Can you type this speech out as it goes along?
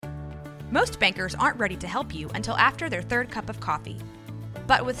Most bankers aren't ready to help you until after their third cup of coffee.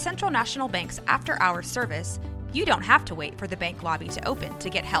 But with Central National Bank's after-hours service, you don't have to wait for the bank lobby to open to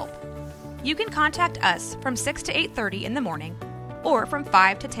get help. You can contact us from 6 to 8:30 in the morning or from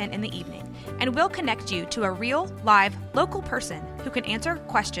 5 to 10 in the evening, and we'll connect you to a real, live, local person who can answer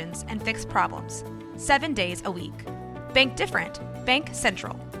questions and fix problems 7 days a week. Bank different. Bank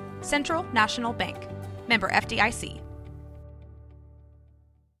Central. Central National Bank. Member FDIC.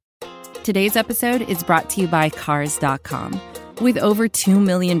 Today's episode is brought to you by Cars.com. With over 2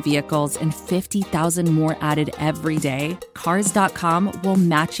 million vehicles and 50,000 more added every day, Cars.com will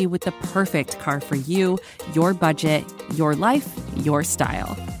match you with the perfect car for you, your budget, your life, your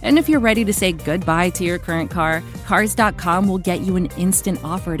style. And if you're ready to say goodbye to your current car, Cars.com will get you an instant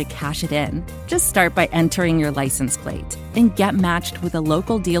offer to cash it in. Just start by entering your license plate and get matched with a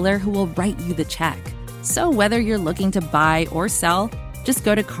local dealer who will write you the check. So whether you're looking to buy or sell, just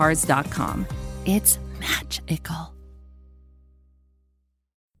go to Cars.com. It's magical.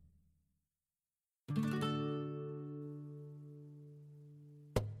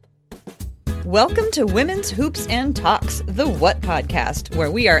 Welcome to Women's Hoops and Talks, the What Podcast, where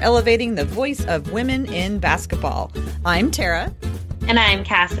we are elevating the voice of women in basketball. I'm Tara. And I'm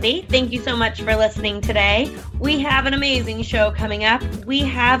Cassidy. Thank you so much for listening today. We have an amazing show coming up. We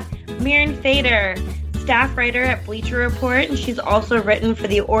have Mirin Fader, staff writer at Bleacher Report, and she's also written for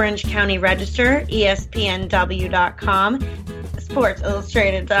the Orange County Register, ESPNW.com, Sports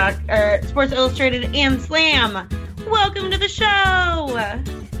Illustrated, and Slam. Welcome to the show!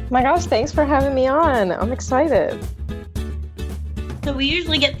 My gosh, thanks for having me on. I'm excited. So we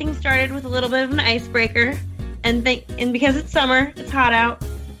usually get things started with a little bit of an icebreaker, and because it's summer, it's hot out,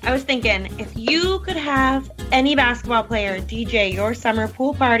 I was thinking, if you could have any basketball player DJ your summer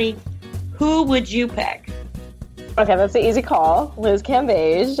pool party, who would you pick? Okay, that's an easy call. Liz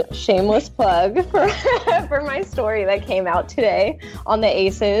Cambage, shameless plug for for my story that came out today on the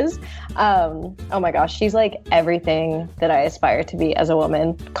Aces. Oh my gosh, she's like everything that I aspire to be as a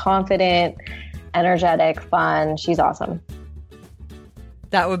woman. Confident, energetic, fun. She's awesome.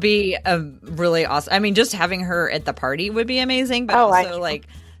 That would be a really awesome. I mean, just having her at the party would be amazing, but also like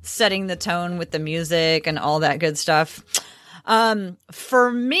setting the tone with the music and all that good stuff.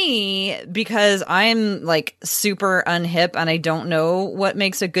 For me, because I'm like super unhip and I don't know what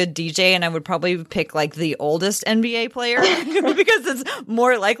makes a good DJ, and I would probably pick like the oldest NBA player because it's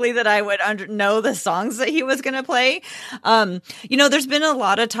more likely that I would know the songs that he was going to play. There's been a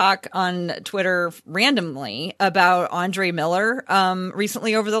lot of talk on Twitter randomly about Andre Miller,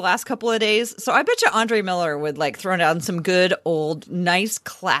 recently over the last couple of days. So I bet you Andre Miller would like throw down some good old nice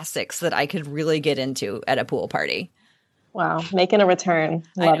classics that I could really get into at a pool party. Wow, making a return.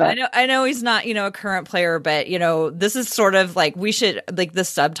 Love it. I know he's not, a current player, but, this is sort of like we should, like the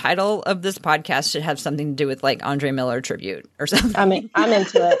subtitle of this podcast should have something to do with like Andre Miller tribute or something. I'm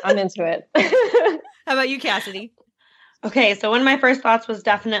into it. How about you, Cassidy? Okay, so one of my first thoughts was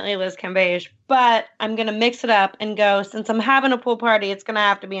definitely Liz Cambage, but I'm going to mix it up and go, since I'm having a pool party, it's going to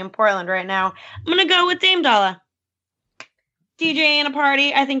have to be in Portland right now. I'm going to go with Dame Dolla. DJing a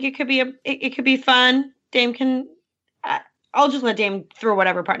party, I think it could be fun. Dame can... I'll just let Dame throw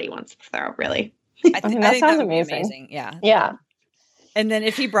whatever party he wants to throw, really. I think that sounds amazing. Yeah. Yeah. And then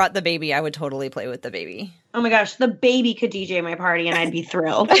if he brought the baby, I would totally play with the baby. Oh my gosh, the baby could DJ my party and I'd be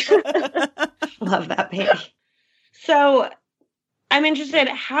thrilled. Love that baby. So I'm interested,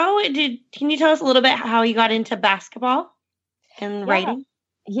 can you tell us a little bit how you got into basketball and writing?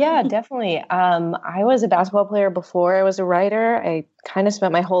 Yeah, definitely. I was a basketball player before I was a writer. I kind of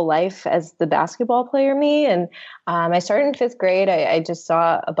spent my whole life as the basketball player me. And I started in 5th grade. I just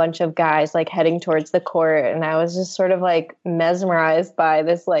saw a bunch of guys like heading towards the court. And I was just sort of like mesmerized by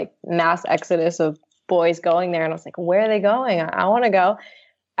this like mass exodus of boys going there. And I was like, where are they going? I want to go.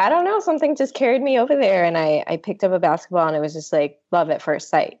 I don't know. Something just carried me over there. And I picked up a basketball and it was just like love at first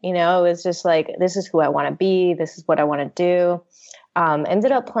sight. It was just like, this is who I want to be. This is what I want to do.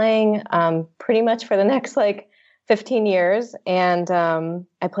 Ended up playing pretty much for the next 15 years. And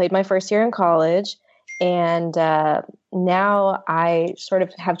I played my first year in college. And now I sort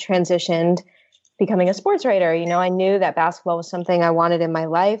of have transitioned becoming a sports writer. I knew that basketball was something I wanted in my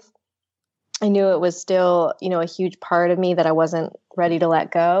life. I knew it was still, a huge part of me that I wasn't ready to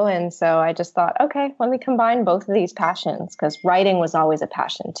let go. And so I just thought, okay, let me combine both of these passions, because writing was always a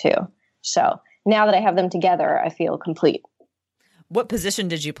passion too. So now that I have them together, I feel complete. What position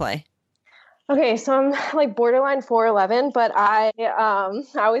did you play? Okay, so I'm like borderline 4'11", but I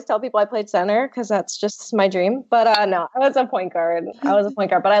always tell people I played center because that's just my dream. But no, I was a point guard.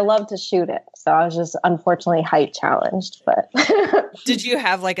 But I love to shoot it. So I was just unfortunately height challenged. But did you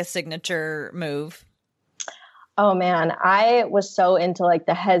have like a signature move? Oh man, I was so into like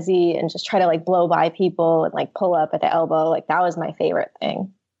the hezzy and just try to like blow by people and like pull up at the elbow. Like that was my favorite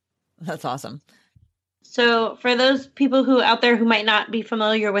thing. That's awesome. So for those people who out there who might not be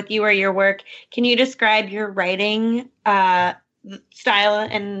familiar with you or your work, can you describe your writing style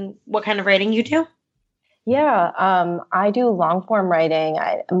and what kind of writing you do? Yeah, I do long form writing.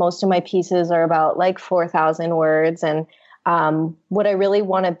 Most of my pieces are about like 4,000 words. And what I really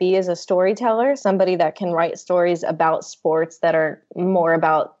want to be is a storyteller, somebody that can write stories about sports that are more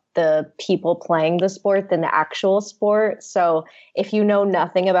about the people playing the sport than the actual sport. So if you know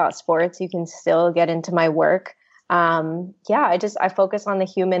nothing about sports, you can still get into my work. I focus on the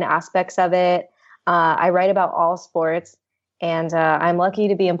human aspects of it. I write about all sports, and I'm lucky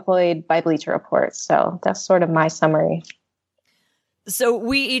to be employed by Bleacher Report. So that's sort of my summary. So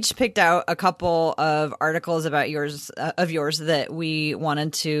we each picked out a couple of articles about yours that we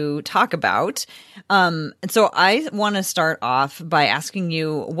wanted to talk about. And so I want to start off by asking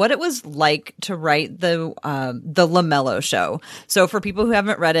you what it was like to write the LaMelo Show. So for people who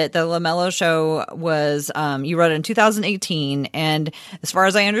haven't read it, the LaMelo Show was you wrote it in 2018, and as far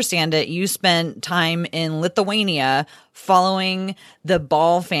as I understand it, you spent time in Lithuania following the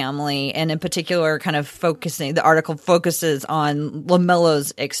Ball family, and in particular kind of the article focuses on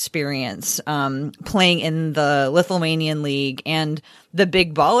LaMelo's experience playing in the Lithuanian league and the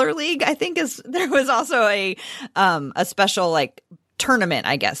Big Baller League. I think there was also a special like tournament,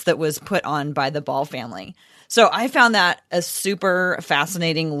 I guess, that was put on by the Ball family. So I found that a super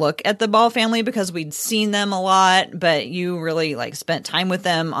fascinating look at the Ball family because we'd seen them a lot, but you really like spent time with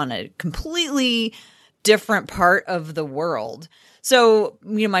them on a completely different part of the world. So,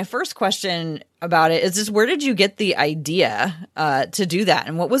 my first question about it is just where did you get the idea to do that?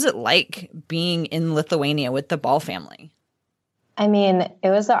 And what was it like being in Lithuania with the Ball family? I mean, it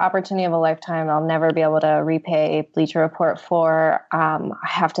was the opportunity of a lifetime I'll never be able to repay Bleacher Report for. I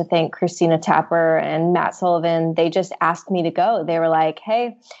have to thank Christina Tapper and Matt Sullivan. They just asked me to go. They were like,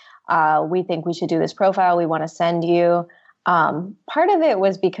 hey, we think we should do this profile. We want to send you. Part of it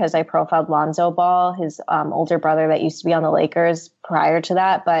was because I profiled Lonzo Ball, his older brother that used to be on the Lakers prior to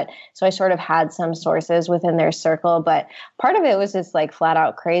that. But so I sort of had some sources within their circle. But part of it was just like flat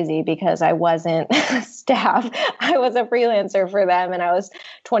out crazy because I wasn't staff. I was a freelancer for them and I was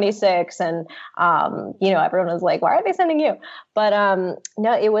 26. And, everyone was like, why are they sending you? But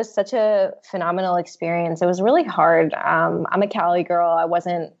no, it was such a phenomenal experience. It was really hard. I'm a Cali girl. I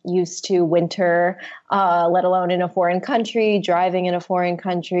wasn't used to winter, let alone in a foreign country, driving in a foreign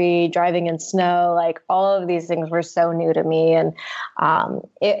country, driving in snow. Like all of these things were so new to me. And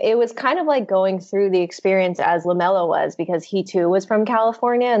it was kind of like going through the experience as LaMelo was because he too was from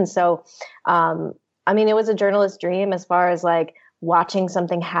California. And so, it was a journalist's dream as far as like watching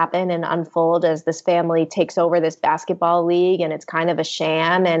something happen and unfold as this family takes over this basketball league and it's kind of a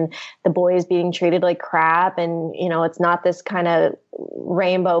sham and the boys being treated like crap. And, it's not this kind of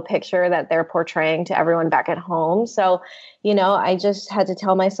rainbow picture that they're portraying to everyone back at home. So, I just had to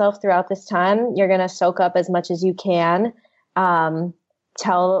tell myself throughout this time, you're going to soak up as much as you can,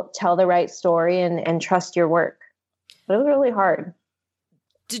 tell the right story and trust your work. But it was really hard.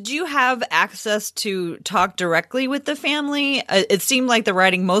 Did you have access to talk directly with the family? It seemed like the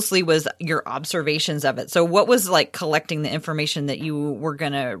writing mostly was your observations of it. So what was like collecting the information that you were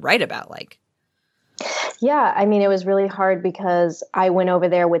going to write about like? Yeah, it was really hard because I went over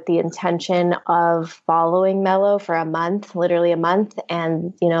there with the intention of following Melo for a month, literally a month.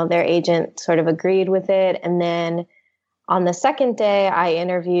 And, their agent sort of agreed with it. And then on the second day, I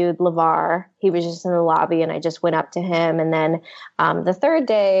interviewed LeVar. He was just in the lobby and I just went up to him. And then the third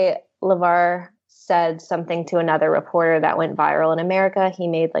day, LeVar said something to another reporter that went viral in America. He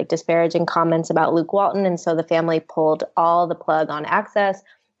made like disparaging comments about Luke Walton. And so the family pulled all the plug on access.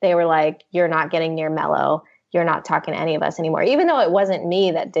 They were like, you're not getting near Melo. You're not talking to any of us anymore. Even though it wasn't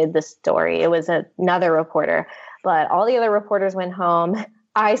me that did the story, it was another reporter. But all the other reporters went home.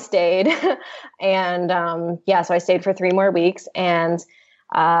 I stayed and so I stayed for 3 more weeks and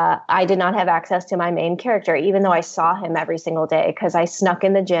I did not have access to my main character, even though I saw him every single day because I snuck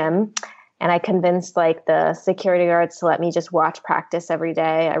in the gym and I convinced like the security guards to let me just watch practice every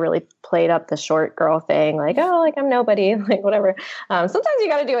day. I really played up the short girl thing, like, oh, like I'm nobody, like whatever. Sometimes you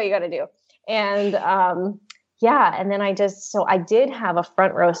got to do what you got to do. And and then I did have a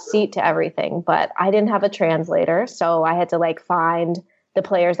front row seat to everything, but I didn't have a translator. So I had to like find the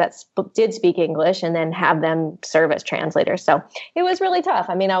players that did speak English and then have them serve as translators. So it was really tough.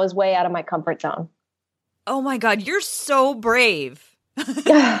 I mean, I was way out of my comfort zone. Oh my God, you're so brave.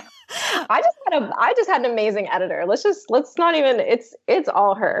 I just had an amazing editor. Let's not even, it's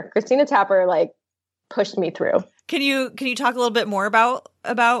all her. Christina Tapper like pushed me through. Can you talk a little bit more about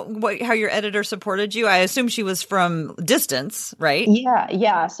how your editor supported you? I assume she was from distance, right?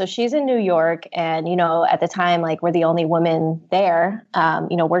 Yeah. So she's in New York, and at the time, like, we're the only women there,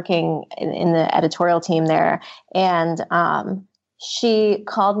 working in the editorial team there, and she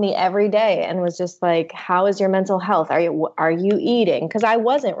called me every day and was just like, "How is your mental health? Are you eating?" Because I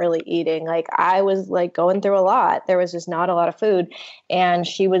wasn't really eating. Like, I was like going through a lot. There was just not a lot of food, and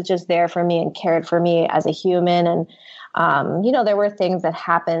she was just there for me and cared for me as a human. And there were things that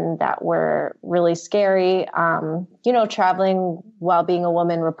happened that were really scary. Traveling while being a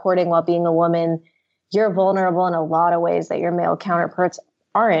woman, reporting while being a woman, you're vulnerable in a lot of ways that your male counterparts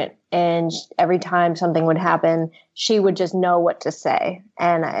aren't. And every time something would happen, she would just know what to say.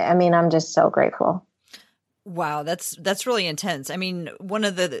 And I mean, I'm just so grateful. Wow, that's really intense. I mean, one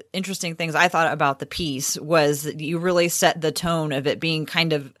of the interesting things I thought about the piece was that you really set the tone of it being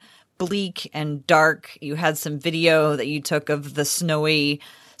kind of bleak and dark. You had some video that you took of the snowy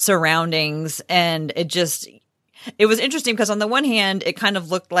surroundings, and it was interesting because on the one hand, it kind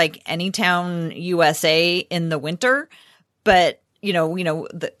of looked like Anytown, USA in the winter, but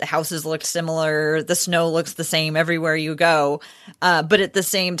the houses looked similar. The snow looks the same everywhere you go. But at the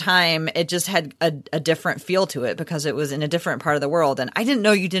same time, it just had a different feel to it because it was in a different part of the world. And I didn't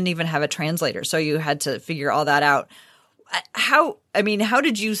know you didn't even have a translator. So you had to figure all that out. How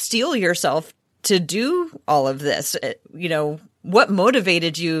did you steel yourself to do all of this? What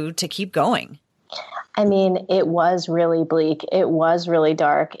motivated you to keep going? I mean, it was really bleak. It was really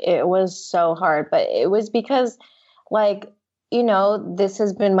dark. It was so hard, but it was because, like, this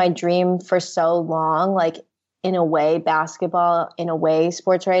has been my dream for so long, like, in a way, basketball, in a way,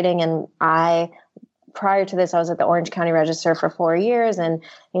 sports writing. And prior to this, I was at the Orange County Register for 4 years, and,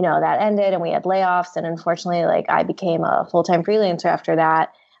 that ended and we had layoffs. And unfortunately, like, I became a full-time freelancer after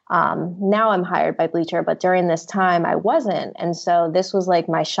that. Now I'm hired by Bleacher, but during this time I wasn't. And so this was like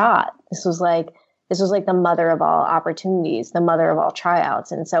my shot. This was like the mother of all opportunities, the mother of all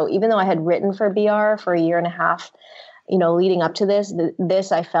tryouts. And so even though I had written for BR for a year and a half, leading up to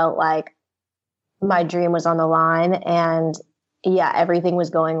this, I felt like my dream was on the line, and everything was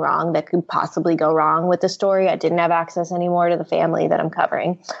going wrong that could possibly go wrong with the story. I didn't have access anymore to the family that I'm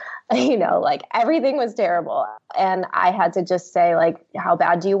covering. Like, everything was terrible. And I had to just say, like, how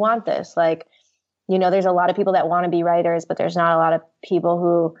bad do you want this? Like, there's a lot of people that want to be writers, but there's not a lot of people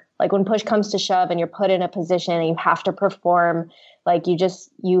who, like, when push comes to shove and you're put in a position and you have to perform, like,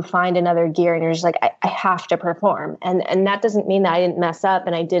 you find another gear and you're just like, I have to perform. And that doesn't mean that I didn't mess up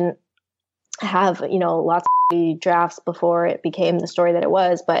and I didn't have, lots of drafts before it became the story that it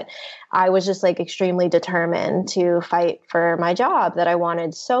was. But I was just, like, extremely determined to fight for my job that I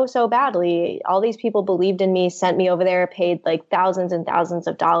wanted so, so badly. All these people believed in me, sent me over there, paid like thousands and thousands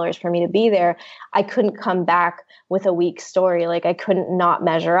of dollars for me to be there. I couldn't come back with a weak story. Like, I couldn't not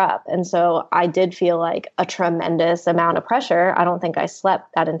measure up. And so I did feel like a tremendous amount of pressure. I don't think I slept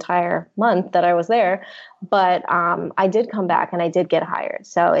that entire month that I was there, but I did come back and I did get hired.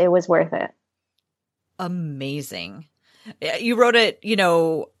 So it was worth it. Amazing. You wrote it,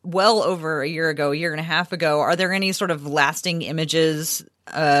 well over a year and a half ago. Are there any sort of lasting images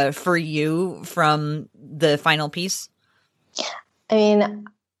for you from the final piece? I mean,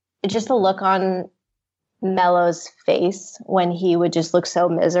 just the look on Melo's face when he would just look so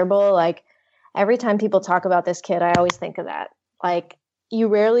miserable. Like, every time people talk about this kid, I always think of that. Like,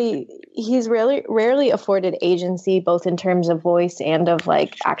 he's rarely afforded agency, both in terms of voice and of,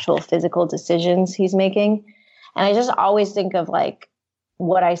 like, actual physical decisions he's making. And I just always think of, like,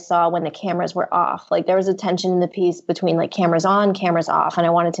 what I saw when the cameras were off. Like, there was a tension in the piece between, like, cameras on, cameras off. And I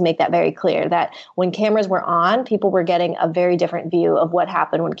wanted to make that very clear that when cameras were on, people were getting a very different view of what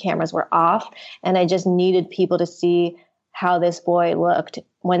happened when cameras were off. And I just needed people to see how this boy looked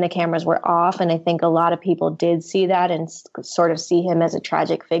when the cameras were off. And I think a lot of people did see that and sort of see him as a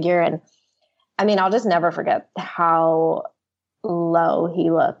tragic figure. And I mean, I'll just never forget how low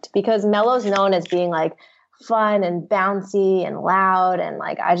he looked, because Melo's known as being, like, fun and bouncy and loud. And,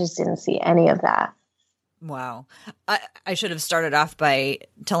 like, I just didn't see any of that. Wow. I should have started off by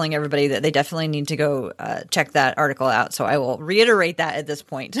telling everybody that they definitely need to go check that article out. So I will reiterate that at this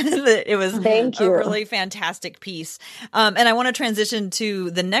point. It was a really fantastic piece. And I want to transition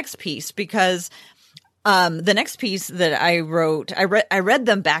to the next piece because The next piece that I wrote, I read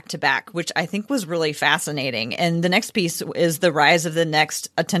them back to back, which I think was really fascinating. And the next piece is the rise of the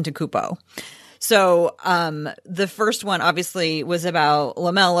next Atentacupo. So, the first one obviously was about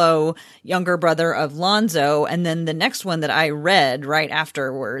LaMelo, younger brother of Lonzo. And then the next one that I read right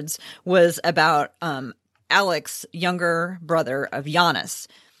afterwards was about, Alex, younger brother of Giannis.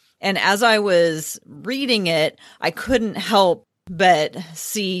 And as I was reading it, I couldn't help but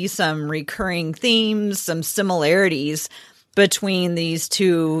see some recurring themes, some similarities between these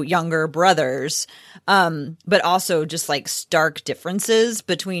two younger brothers, but also just like stark differences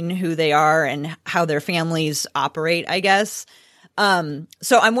between who they are and how their families operate, I guess.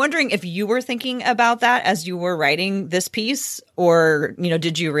 So I'm wondering if you were thinking about that as you were writing this piece, or,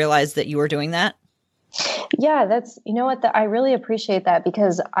 did you realize that you were doing that? Yeah, I really appreciate that,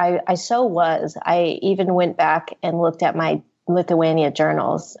 because I so was. I even went back and looked at my Lithuania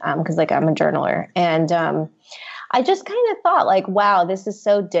journals, because I'm a journaler, and I just kind of thought like, wow, this is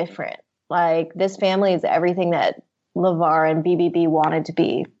so different. Like, this family is everything that LeVar and BBB wanted to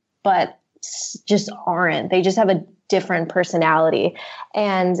be, but just aren't. They just have a different personality.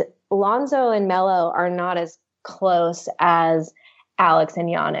 And Lonzo and Melo are not as close as Alex and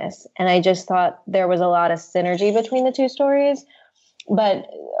Giannis. And I just thought there was a lot of synergy between the two stories. But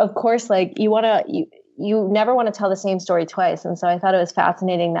of course, like, you never want to tell the same story twice. And so I thought it was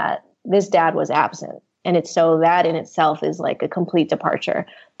fascinating that this dad was absent. And it's so that in itself is like a complete departure.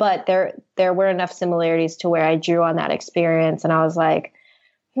 But there were enough similarities to where I drew on that experience. And I was like,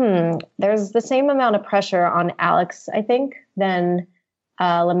 there's the same amount of pressure on Alex, I think, than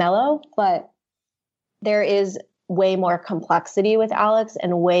LaMelo. But there is way more complexity with Alex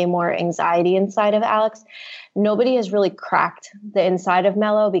and way more anxiety inside of Alex. Nobody has really cracked the inside of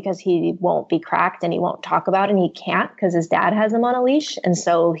Melo, because he won't be cracked and he won't talk about it, and he can't because his dad has him on a leash. And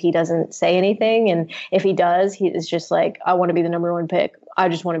so he doesn't say anything. And if he does, he is just like, I want to be the number one pick. I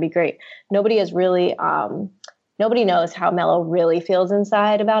just want to be great. Nobody has really, nobody knows how Melo really feels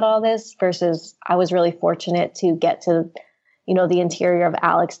inside about all this, versus I was really fortunate to get to, the interior of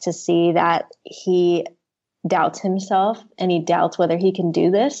Alex, to see that he doubts himself and he doubts whether he can do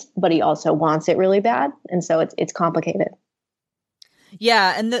this, but he also wants it really bad. And so it's complicated.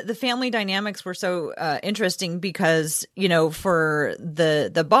 Yeah. And the family dynamics were so interesting because, for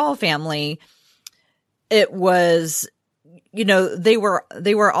the Ball family, it was, they were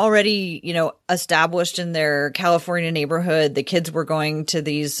already, established in their California neighborhood. The kids were going to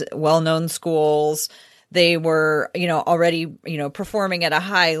these well-known schools. They were, already, performing at a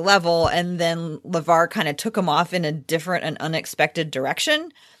high level. And then LeVar kind of took them off in a different and unexpected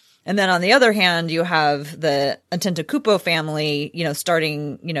direction. And then on the other hand, you have the Antetokounmpo family,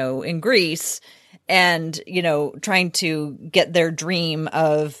 starting, in Greece and, trying to get their dream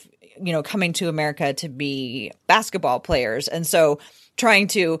of, coming to America to be basketball players. And so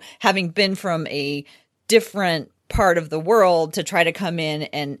having been from a different part of the world to try to come in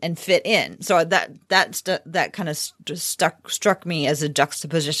and fit in. So that kind of struck me as a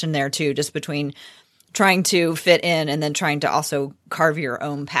juxtaposition there too, just between trying to fit in and then trying to also carve your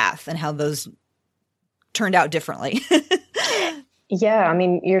own path, and how those turned out differently. Yeah, I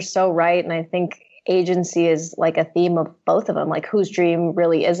mean, you're so right. And I think agency is like a theme of both of them. Like, whose dream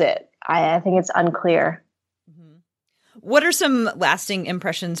really is it? I think it's unclear. What are some lasting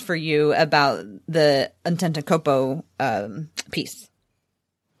impressions for you about the Antetokounmpo piece?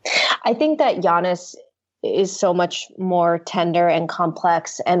 I think that Giannis is so much more tender and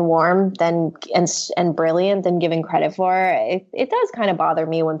complex and warm and brilliant than given credit for. It does kind of bother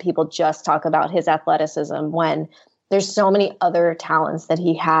me when people just talk about his athleticism, when there's so many other talents that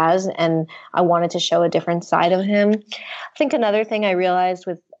he has, and I wanted to show a different side of him. I think another thing I realized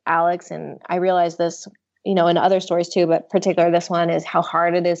with Alex, and I realized this in other stories too, but particularly this one, is how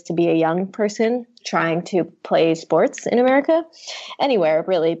hard it is to be a young person trying to play sports in America, anywhere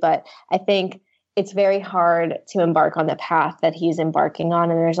really. But I think it's very hard to embark on the path that he's embarking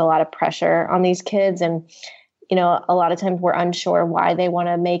on. And there's a lot of pressure on these kids. And, a lot of times we're unsure why they want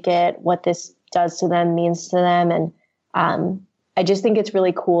to make it, what this does to them, means to them. And I just think it's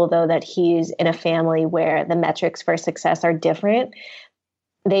really cool, though, that he's in a family where the metrics for success are different.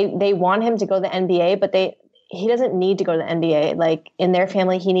 They want him to go to the NBA, but he doesn't need to go to the NBA. Like, in their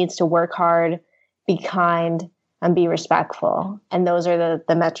family, he needs to work hard, be kind, and be respectful. And those are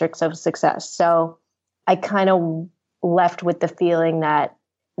the metrics of success. So I kind of left with the feeling that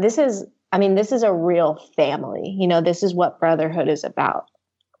this is a real family. This is what brotherhood is about.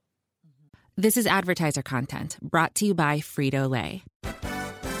 This is advertiser content brought to you by Frito-Lay.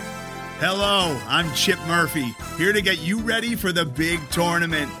 Hello, I'm Chip Murphy, here to get you ready for the big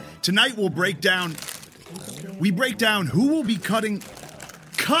tournament. Tonight we'll break down We break down who will be cutting...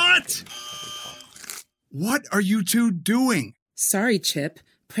 Cut! What are you two doing? Sorry, Chip.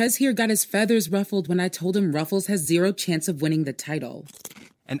 Prez here got his feathers ruffled when I told him Ruffles has 0 chance of winning the title.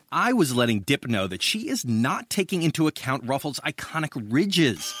 And I was letting Dip know that she is not taking into account Ruffles' iconic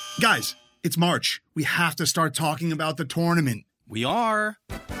ridges. Guys, it's March. We have to start talking about the tournament. We are.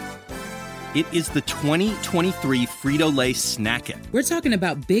 It is the 2023 Frito-Lay Snack It. We're talking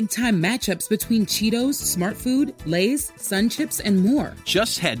about big-time matchups between Cheetos, Smart Food, Lay's, Sun Chips, and more.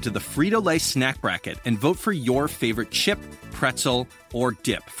 Just head to the Frito-Lay Snack Bracket and vote for your favorite chip, pretzel, or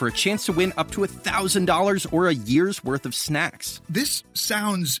dip for a chance to win up to $1,000 or a year's worth of snacks. This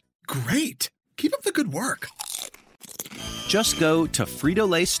sounds great. Keep up the good work. Just go to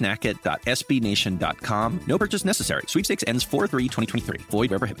fritolaysnackit.sbnation.com. No purchase necessary. Sweepstakes ends 4/3/2023. Void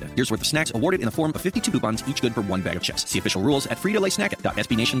where prohibited. Year's worth of snacks awarded in the form of 52 coupons, each good for 1 bag of chips. See official rules at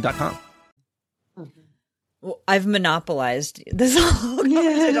fritolaysnackit.sbnation.com. Well, I've monopolized this whole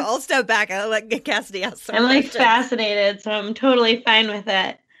conversation. I'll step back. I'll let Cassidy ask some I'm questions. fascinated, so I'm totally fine with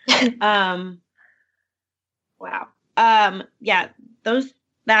it. Wow. Yeah,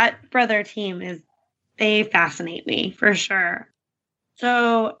 that brother team they fascinate me for sure.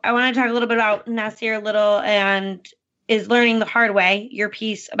 So I want to talk a little bit about Nasir Little and is learning the hard way, your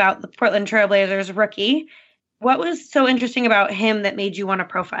piece about the Portland Trailblazers rookie. What was so interesting about him that made you want to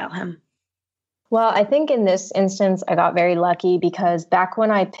profile him? Well, I think in this instance, I got very lucky because back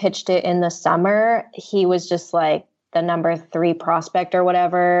when I pitched it in the summer, he was just like the number 3 prospect or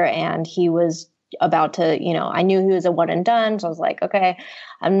whatever. And he was about to, I knew he was a one and done. So I was like, okay,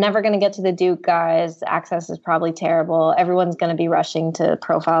 I'm never going to get to the Duke guys. Access is probably terrible. Everyone's going to be rushing to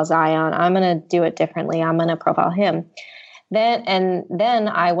profile Zion. I'm going to do it differently. I'm going to profile him. Then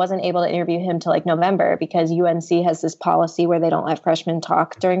I wasn't able to interview him till like November because UNC has this policy where they don't let freshmen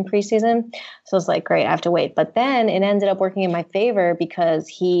talk during preseason. So I was like, great, I have to wait. But then it ended up working in my favor because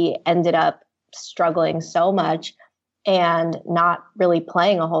he ended up struggling so much and not really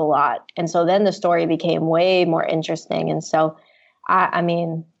playing a whole lot. And so then the story became way more interesting. And so,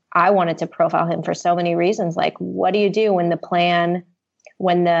 I wanted to profile him for so many reasons. Like, what do you do when the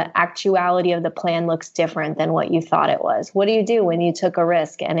actuality of the plan looks different than what you thought it was? What do you do when you took a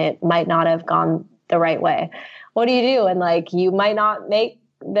risk and it might not have gone the right way? What do you do? And you might not make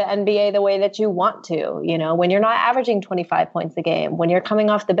the NBA the way that you want to, when you're not averaging 25 points a game, when you're coming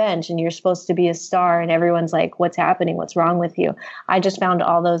off the bench and you're supposed to be a star and everyone's like, what's happening? What's wrong with you? I just found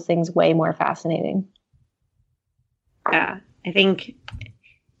all those things way more fascinating. Yeah, I think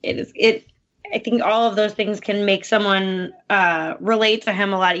I think all of those things can make someone relate to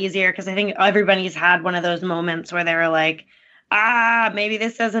him a lot easier because I think everybody's had one of those moments where they were like, maybe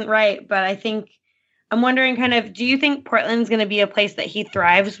this isn't right. But I'm wondering do you think Portland's going to be a place that he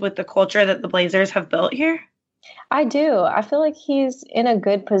thrives with the culture that the Blazers have built here? I do. I feel like he's in a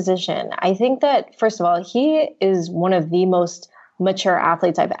good position. I think that, first of all, he is one of the most mature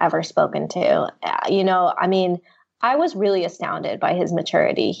athletes I've ever spoken to. I was really astounded by his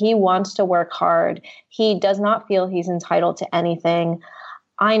maturity. He wants to work hard. He does not feel he's entitled to anything.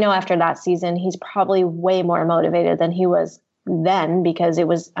 I know after that season, he's probably way more motivated than he was then because it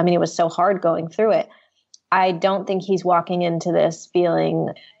was so hard going through it. I don't think he's walking into this feeling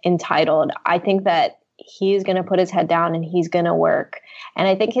entitled. I think that he's going to put his head down and he's going to work. And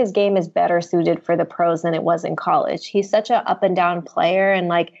I think his game is better suited for the pros than it was in college. He's such an up and down player,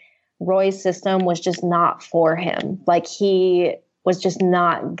 and Roy's system was just not for him. He was just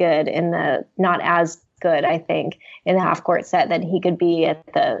not good not as good, I think, in the half court set than he could be at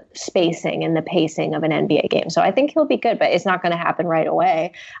the spacing and the pacing of an NBA game. So I think he'll be good, but it's not going to happen right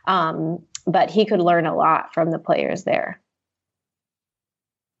away. But he could learn a lot from the players there.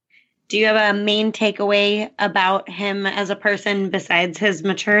 Do you have a main takeaway about him as a person besides his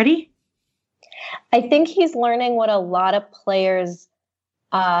maturity? I think he's learning what a lot of players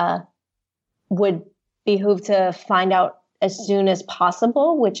would behoove to find out as soon as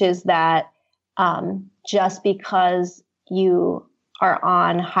possible, which is that just because you are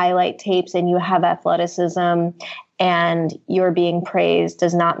on highlight tapes and you have athleticism and you're being praised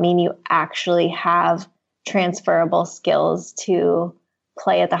does not mean you actually have transferable skills to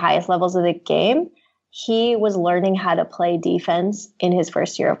play at the highest levels of the game. He was learning how to play defense in his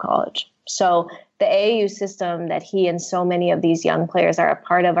first year of college. So the AAU system that he and so many of these young players are a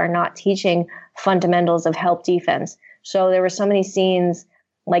part of are not teaching fundamentals of help defense. So there were so many scenes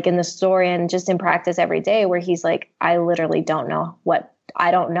in the story and just in practice every day where he's like, I literally don't know what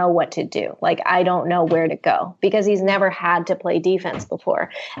to do. I don't know where to go because he's never had to play defense before.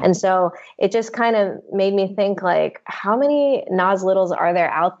 And so it just kind of made me think how many Nas Littles are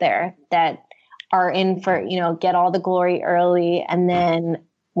there out there that are in for, get all the glory early. And then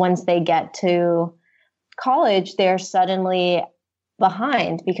once they get to college, they're suddenly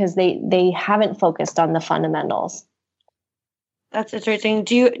behind because they haven't focused on the fundamentals. That's interesting.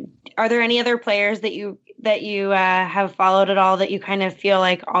 Are there any other players that you have followed at all that you kind of feel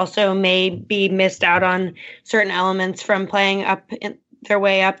like also may be missed out on certain elements from playing their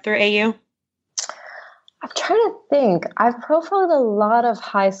way up through AU? I'm trying to think. I've profiled a lot of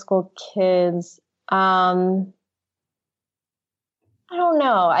high school kids. I don't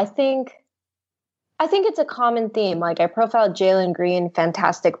know. I think it's a common theme. Like I profiled Jalen Green,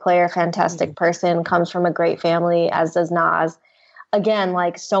 fantastic player, fantastic person, comes from a great family, as does Nas. Again,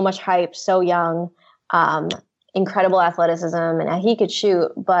 like so much hype, so young, incredible athleticism, and he could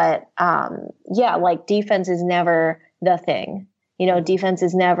shoot. But like defense is never the thing. Defense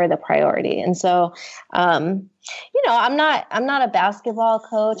is never the priority. And so, I'm not a basketball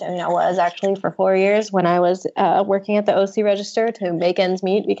coach. I mean, I was actually for 4 years when I was working at the OC Register to make ends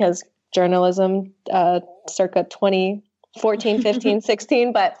meet because journalism, circa 2014, 15,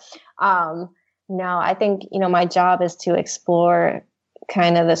 16. But no, I think, my job is to explore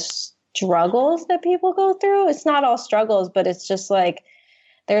kind of the struggles that people go through. It's not all struggles, but it's just like,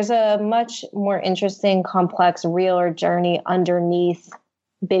 there's a much more interesting, complex, realer journey underneath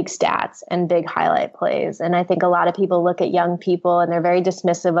big stats and big highlight plays. And I think a lot of people look at young people and they're very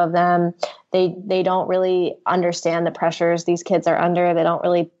dismissive of them. They don't really understand the pressures these kids are under. They don't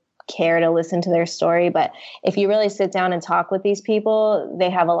really care to listen to their story. But if you really sit down and talk with these people, they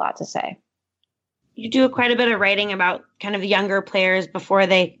have a lot to say. You do quite a bit of writing about kind of younger players before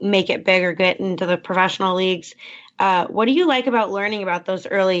they make it big or get into the professional leagues. What do you like about learning about those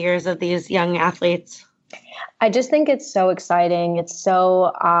early years of these young athletes? I just think it's so exciting. It's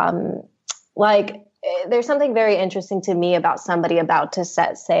so there's something very interesting to me about somebody about to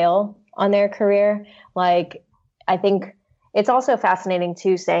set sail on their career. Like, I think it's also fascinating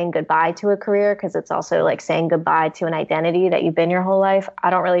too, saying goodbye to a career, because it's also like saying goodbye to an identity that you've been your whole life. I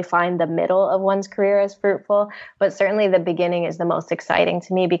don't really find the middle of one's career as fruitful, but certainly the beginning is the most exciting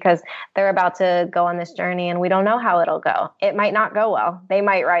to me because they're about to go on this journey and we don't know how it'll go. It might not go well. They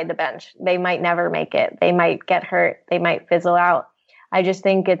might ride the bench. They might never make it. They might get hurt. They might fizzle out. I just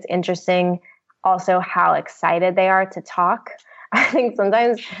think it's interesting also how excited they are to talk. I think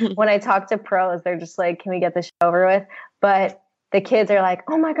sometimes when I talk to pros, they're just like, can we get this shit over with? But the kids are like,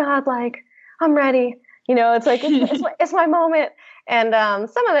 oh my God, like, I'm ready. It's like, it's my moment. And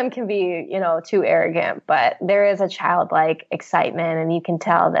some of them can be, too arrogant, but there is a childlike excitement and you can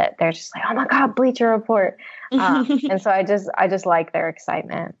tell that they're just like, oh my God, Bleacher Report. And so I just like their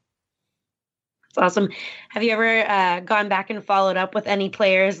excitement. That's awesome. Have you ever gone back and followed up with any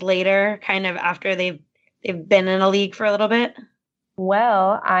players later, kind of after they've been in a league for a little bit?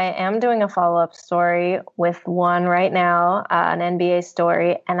 Well, I am doing a follow-up story with one right now, an NBA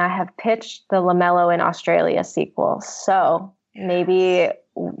story, and I have pitched the LaMelo in Australia sequel. So maybe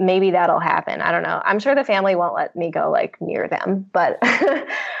that'll happen. I don't know. I'm sure the family won't let me go near them, but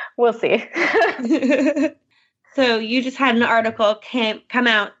we'll see. So you just had an article come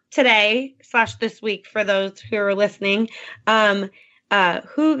out today / this week for those who are listening.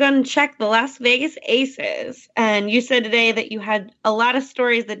 Who gonna check the Las Vegas Aces? And you said today that you had a lot of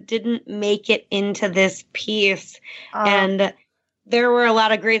stories that didn't make it into this piece. And there were a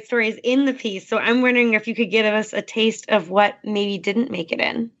lot of great stories in the piece. So I'm wondering if you could give us a taste of what maybe didn't make it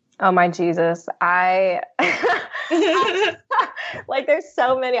in. Oh my Jesus. There's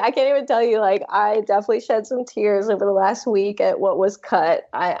so many. I can't even tell you, I definitely shed some tears over the last week at what was cut.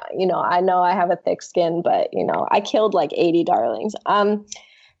 I know I have a thick skin, but I killed 80 darlings.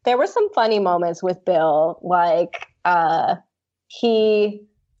 There were some funny moments with Bill. We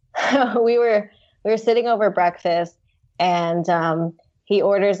were sitting over breakfast and, he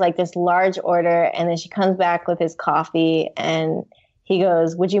orders this large order and then she comes back with his coffee and he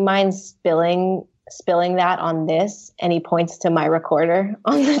goes, would you mind spilling that on this? And he points to my recorder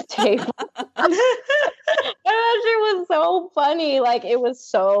on the table. It was so funny. It was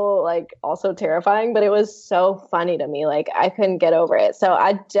so also terrifying, but it was so funny to me. I couldn't get over it. So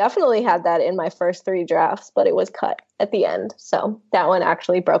I definitely had that in my first 3 drafts, but it was cut at the end. So that one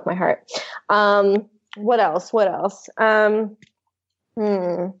actually broke my heart. What else? I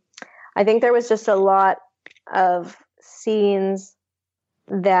think there was just a lot of scenes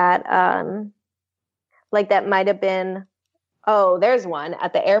that that might have been, there's one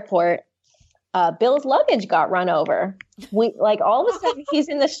at the airport. Bill's luggage got run over. We all of a sudden he's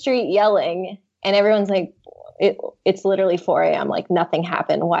in the street yelling and everyone's like, it's literally 4 a.m. Nothing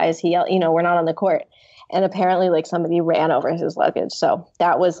happened. Why is he yelling? We're not on the court. And apparently like somebody ran over his luggage. So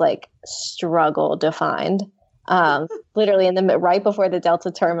that was like struggle defined. Literally right before the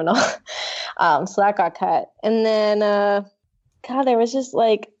Delta terminal. So that got cut. And then, God, there was just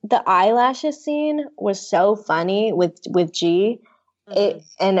like the eyelashes scene was so funny with G.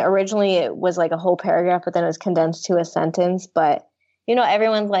 And originally it was like a whole paragraph, but then it was condensed to a sentence. But you know,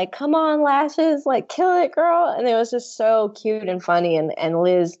 everyone's like, "Come on, lashes, like kill it, girl!" And it was just so cute and funny. And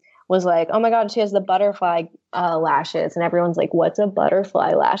Liz was like, "Oh my God, she has the butterfly lashes," and everyone's like, "What's a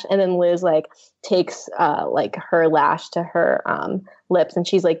butterfly lash?" And then Liz like takes like her lash to her lips, and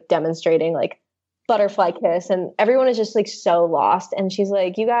she's like demonstrating like butterfly kiss, and everyone is just like so lost. And she's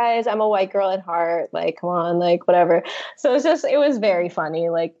like, "You guys, I'm a white girl at heart. Like, come on, like whatever." So it was very funny.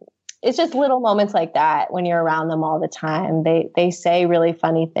 Like, it's just little moments like that when you're around them all the time. They say really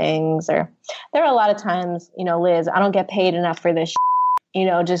funny things, or there are a lot of times, you know, Liz, "I don't get paid enough for this," you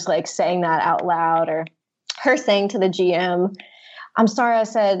know, just like saying that out loud, or her saying to the GM, "I'm sorry I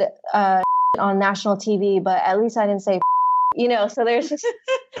said on national TV, but at least I didn't say," you know. So there's just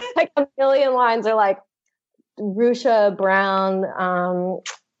like a million lines. Or like Rusha Brown,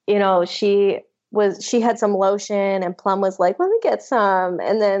 you know, she had some lotion, and Plum was like, "Let me get some,"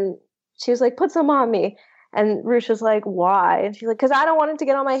 and then she was like, "Put some on me." And Rush was like, "Why?" And she's like, "Because I don't want it to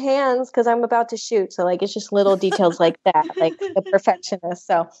get on my hands because I'm about to shoot." So like, it's just little details like that, like the perfectionist.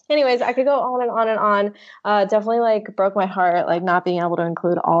 So anyways, I could go on and on and on. Definitely like broke my heart, like not being able to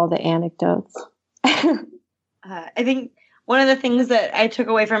include all the anecdotes. I think one of the things that I took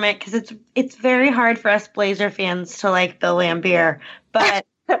away from it, because it's very hard for us Blazer fans to like Bill Laimbeer, but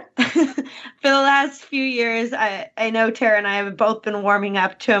for the last few years, I know Tara and I have both been warming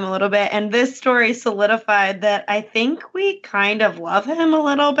up to him a little bit, and this story solidified that I think we kind of love him a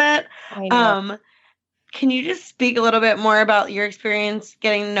little bit. Can you just speak a little bit more about your experience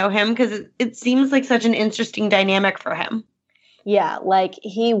getting to know him? Because it seems like such an interesting dynamic for him. Yeah, like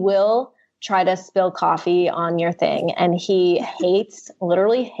he will try to spill coffee on your thing, and he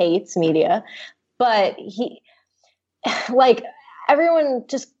literally hates media, but he like everyone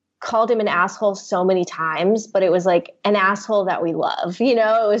just called him an asshole so many times, but it was like an asshole that we love, you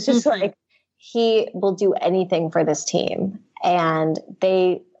know. It was just like, he will do anything for this team, and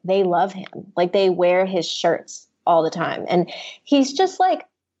they love him. Like, they wear his shirts all the time, and he's just like,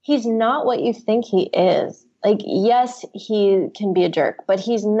 he's not what you think he is. Like, yes, he can be a jerk, but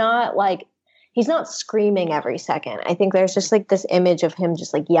he's not screaming every second. I think there's just like this image of him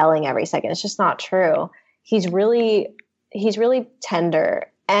just like yelling every second. It's just not true. He's really tender.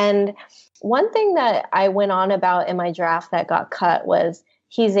 And one thing that I went on about in my draft that got cut was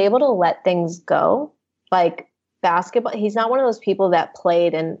he's able to let things go. Like basketball, he's not one of those people that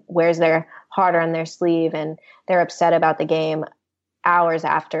played and wears their heart on their sleeve and they're upset about the game hours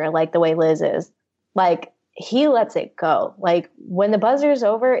after, like the way Liz is. Like, he lets it go. Like, when the buzzer's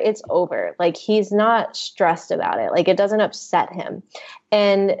over, it's over. Like, he's not stressed about it. Like, it doesn't upset him.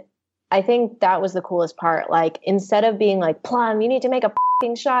 And I think that was the coolest part. Like, instead of being like, "Plum, you need to make a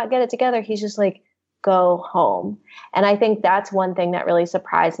f***ing shot, get it together," he's just like, "Go home." And I think that's one thing that really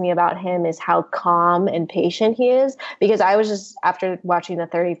surprised me about him, is how calm and patient he is. Because I was just, after watching the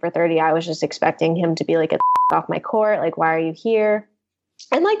 30 for 30, I was just expecting him to be like, "Get the f*** off my court. Like, why are you here?"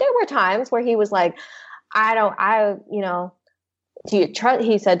 And like, there were times where he was like, "Do you trust,"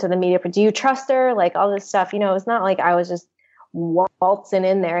 he said to the media, "Do you trust her?" Like, all this stuff, you know. It's not like I was just waltzing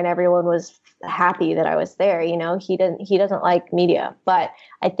in there and everyone was happy that I was there. You know, he doesn't like media, but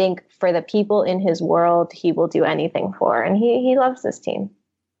I think for the people in his world, he will do anything for, and he loves this team.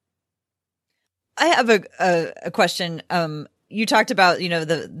 I have a question. You talked about, you know,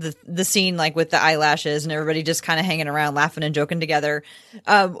 the scene, like with the eyelashes and everybody just kind of hanging around, laughing and joking together.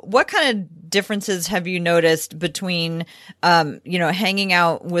 What kind of differences have you noticed between, you know, hanging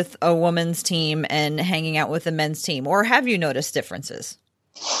out with a woman's team and hanging out with a men's team? Or have you noticed differences?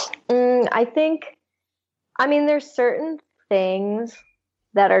 I mean, there's certain things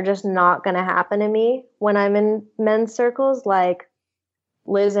that are just not going to happen to me when I'm in men's circles. Like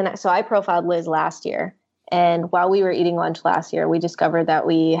Liz, so I profiled Liz last year. And while we were eating lunch last year, we discovered that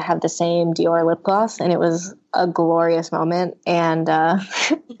we have the same Dior lip gloss, and it was a glorious moment. And I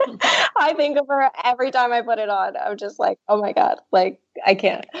think of her every time I put it on. I'm just like, oh my God, like, I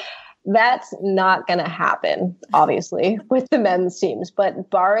can't. That's not going to happen, obviously, with the men's teams. But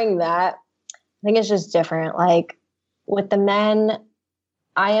barring that, I think it's just different. Like, with the men,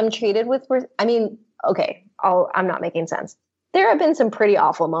 I am treated with, okay, I'm not making sense. There have been some pretty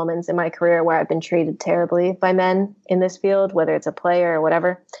awful moments in my career where I've been treated terribly by men in this field, whether it's a player or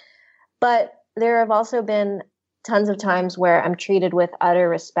whatever. But there have also been tons of times where I'm treated with utter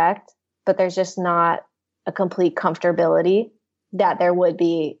respect, but there's just not a complete comfortability that there would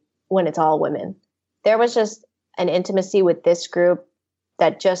be when it's all women. There was just an intimacy with this group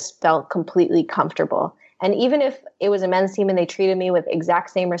that just felt completely comfortable. And even if it was a men's team and they treated me with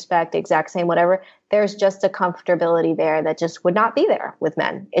exact same respect, exact same whatever, there's just a comfortability there that just would not be there with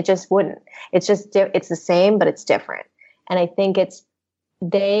men. It just wouldn't. It's just, it's the same, but it's different. And I think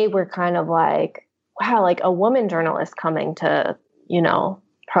they were kind of like, wow, like a woman journalist coming to,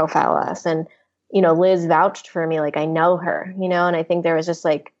 profile us. And, Liz vouched for me, like I know her, and I think there was just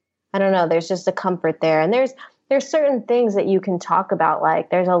like, I don't know, there's just a comfort there. And there's certain things that you can talk about. Like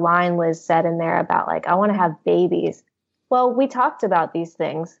there's a line Liz said in there about like, I want to have babies. Well, we talked about these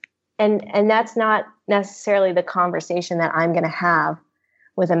things and that's not necessarily the conversation that I'm going to have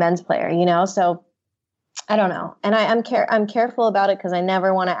with a men's player, So I don't know. And I'm careful about it because I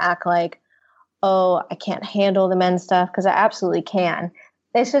never want to act like, oh, I can't handle the men's stuff, because I absolutely can.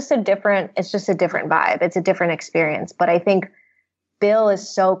 It's just a different vibe. It's a different experience. But I think Bill is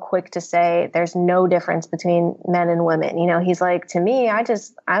so quick to say there's no difference between men and women. He's like, to me, I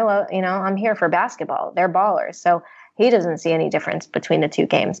love, I'm here for basketball. They're ballers. So he doesn't see any difference between the two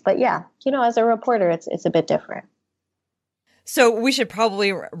games. But yeah, as a reporter, it's a bit different. So we should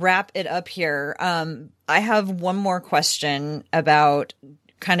probably wrap it up here. I have one more question about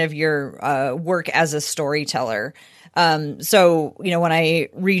kind of your work as a storyteller. So, when I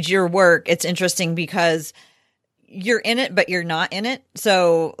read your work, it's interesting because you're in it, but you're not in it.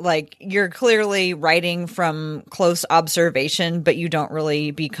 So like you're clearly writing from close observation, but you don't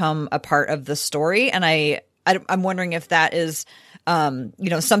really become a part of the story. And I'm wondering if that is,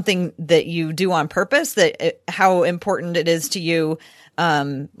 something that you do on purpose, how important it is to you,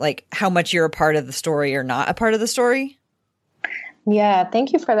 like how much you're a part of the story or not a part of the story. Yeah,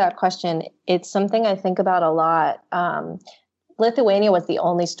 thank you for that question. It's something I think about a lot. Lithuania was the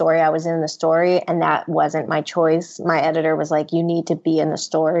only story I was in the story, and that wasn't my choice. My editor was like, you need to be in the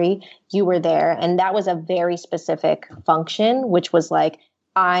story. You were there. And that was a very specific function, which was like,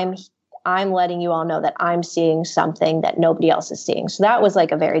 I'm letting you all know that I'm seeing something that nobody else is seeing. So that was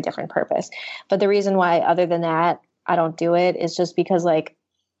like a very different purpose. But the reason why, other than that, I don't do it is just because like,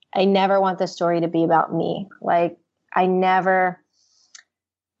 I never want the story to be about me. Like I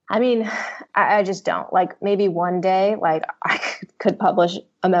just don't. Like maybe one day, like I could publish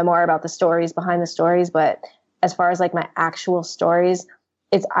a memoir about the stories behind the stories. But as far as like my actual stories,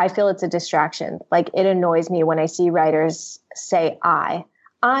 I feel it's a distraction. Like it annoys me when I see writers say, I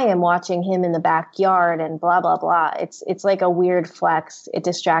am watching him in the backyard and blah, blah, blah. It's like a weird flex. It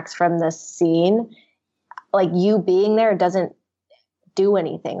distracts from the scene. Like you being there doesn't do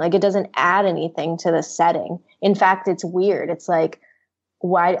anything. Like it doesn't add anything to the setting. In fact, it's weird. It's like,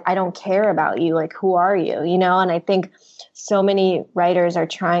 why? I don't care about you. Like, who are you? And I think so many writers are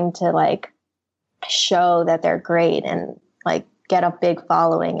trying to like show that they're great and like get a big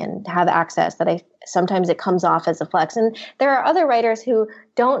following and have access that sometimes it comes off as a flex. And there are other writers who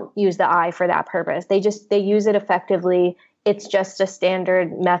don't use the I for that purpose. They use it effectively. It's just a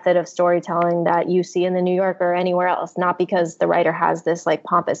standard method of storytelling that you see in the New Yorker or anywhere else, not because the writer has this like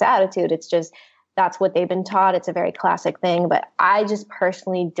pompous attitude. It's just, that's what they've been taught. It's a very classic thing, but I just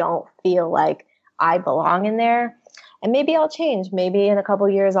personally don't feel like I belong in there. And maybe I'll change. Maybe in a couple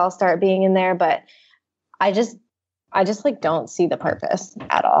of years I'll start being in there, but I just like don't see the purpose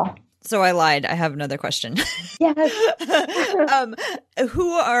at all. So I lied. I have another question. Yes.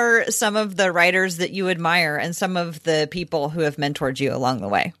 Who are some of the writers that you admire and some of the people who have mentored you along the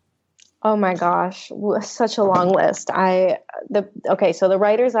way? Oh my gosh, such a long list. So the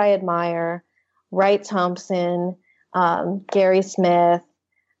writers I admire: Wright Thompson, Gary Smith,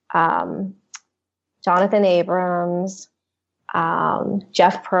 Jonathan Abrams,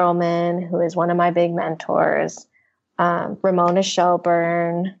 Jeff Pearlman, who is one of my big mentors, Ramona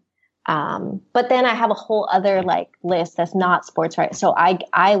Shelburne. But then I have a whole other like list that's not sports writing. So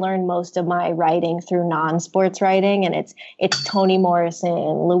I learned most of my writing through non-sports writing, and it's Toni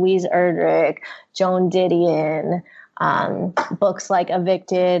Morrison, Louise Erdrich, Joan Didion, books like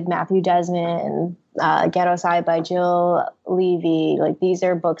Evicted, Matthew Desmond, Ghetto Side by Jill Levy. Like these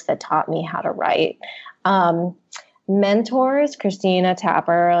are books that taught me how to write. Mentors, Christina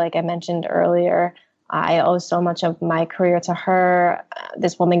Tapper, like I mentioned earlier. I owe so much of my career to her.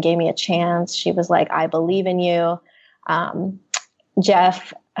 This woman gave me a chance. She was like, I believe in you.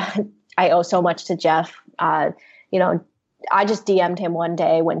 Jeff, I owe so much to Jeff. I just DM'd him one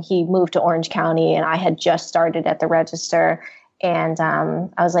day when he moved to Orange County and I had just started at the Register. And I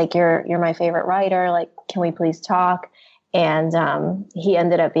was like, you're my favorite writer. Like, can we please talk? And he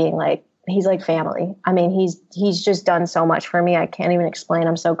ended up being like, he's like family. I mean, he's just done so much for me. I can't even explain.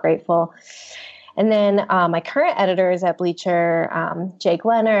 I'm so grateful. And then my current editors at Bleacher, Jake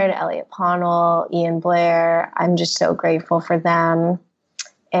Leonard, Elliot Ponnell, Ian Blair, I'm just so grateful for them.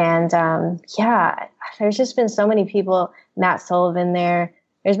 And there's just been so many people, Matt Sullivan there.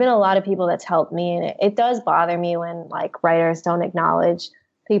 There's been a lot of people that's helped me. And it does bother me when like writers don't acknowledge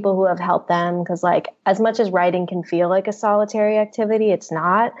people who have helped them. Because like as much as writing can feel like a solitary activity, it's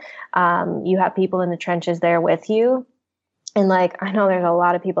not. You have people in the trenches there with you. And like, I know there's a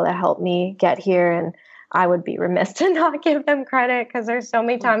lot of people that helped me get here, and I would be remiss to not give them credit because there's so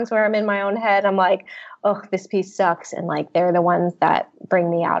many times where I'm in my own head. I'm like, oh, this piece sucks. And like, they're the ones that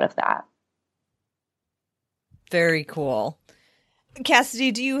bring me out of that. Very cool.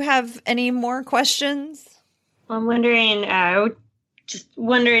 Cassidy, do you have any more questions? I'm wondering, how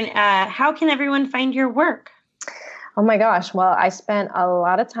can everyone find your work? Oh my gosh. Well, I spent a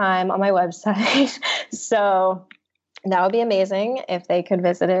lot of time on my website. So that would be amazing if they could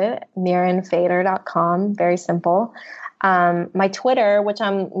visit it, mirinfader.com. Very simple. My Twitter, which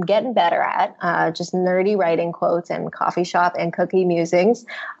I'm getting better at, just nerdy writing quotes and coffee shop and cookie musings,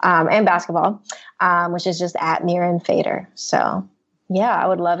 and basketball, which is just at Mirin Fader. So yeah, I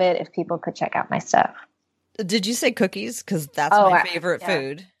would love it if people could check out my stuff. Did you say cookies? Because that's my favorite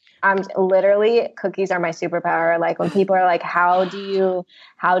food. Literally, cookies are my superpower. Like when people are like, how do you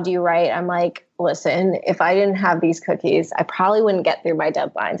write? I'm like, listen, if I didn't have these cookies, I probably wouldn't get through my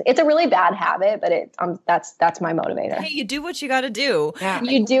deadlines. It's a really bad habit, but that's my motivator. Hey, you do what you got to do. Yeah.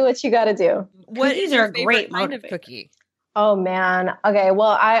 You do what you got to do. What is your favorite kind of cookie? Oh man. Okay.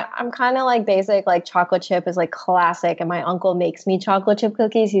 Well, I'm kind of like basic, like chocolate chip is like classic. And my uncle makes me chocolate chip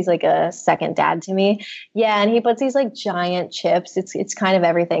cookies. He's like a second dad to me. Yeah. And he puts these like giant chips. It's kind of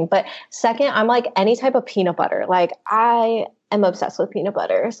everything. But second, I'm like any type of peanut butter. Like I am obsessed with peanut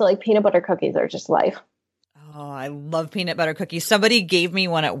butter. So like peanut butter cookies are just life. Oh, I love peanut butter cookies. Somebody gave me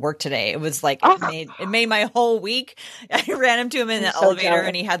one at work today. It was like, it made my whole week. I ran into him in the elevator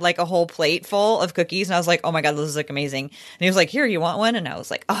and he had like a whole plate full of cookies. And I was like, oh my God, this is like amazing. And he was like, here, you want one? And I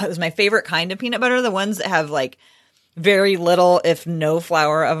was like, oh, it was my favorite kind of peanut butter. The ones that have like very little, if no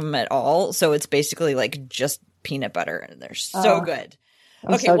flour of them at all. So it's basically like just peanut butter and they're so good.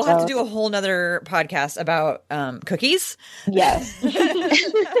 I'm okay, so we'll jealous. have to do a whole nother podcast about cookies. Yes.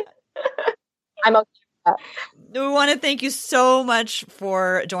 I'm okay. We want to thank you so much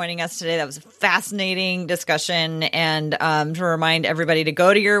for joining us today. That was a fascinating discussion. And to remind everybody to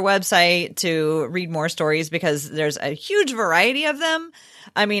go to your website to read more stories because there's a huge variety of them.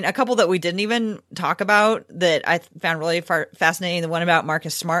 I mean, a couple that we didn't even talk about that I found really fascinating. The one about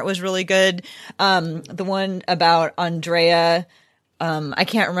Marcus Smart was really good. The one about Andrea, I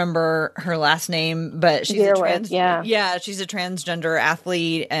can't remember her last name, but she's she's a transgender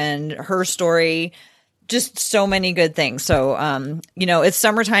athlete, and her story, just so many good things. So, it's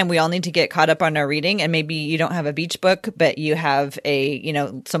summertime. We all need to get caught up on our reading, and maybe you don't have a beach book, but you have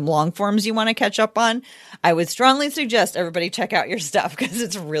some long forms you want to catch up on. I would strongly suggest everybody check out your stuff because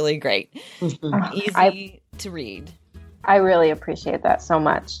it's really great. Easy to read. I really appreciate that so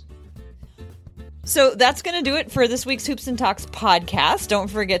much. So that's going to do it for this week's Hoops and Talks podcast. Don't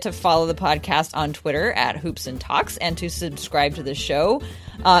forget to follow the podcast on Twitter at Hoops and Talks and to subscribe to the show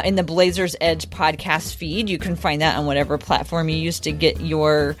in the Blazers Edge podcast feed. You can find that on whatever platform you use to get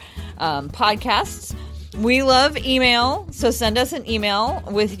your podcasts. We love email, so send us an email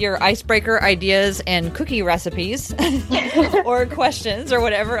with your icebreaker ideas and cookie recipes or questions or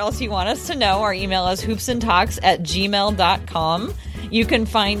whatever else you want us to know. Our email is hoopsandtalks@gmail.com. You can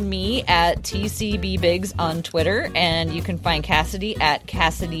find me at TCBBiggs on Twitter, and you can find Cassidy at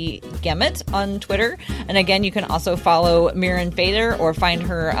Cassidy Gemmett on Twitter. And again, you can also follow Mirin Fader or find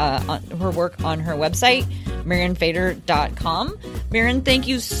her her work on her website, mirinfader.com. Mirin, thank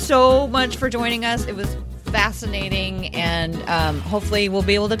you so much for joining us. It was fascinating, and hopefully we'll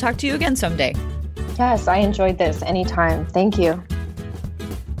be able to talk to you again someday. Yes, I enjoyed this anytime. Thank you.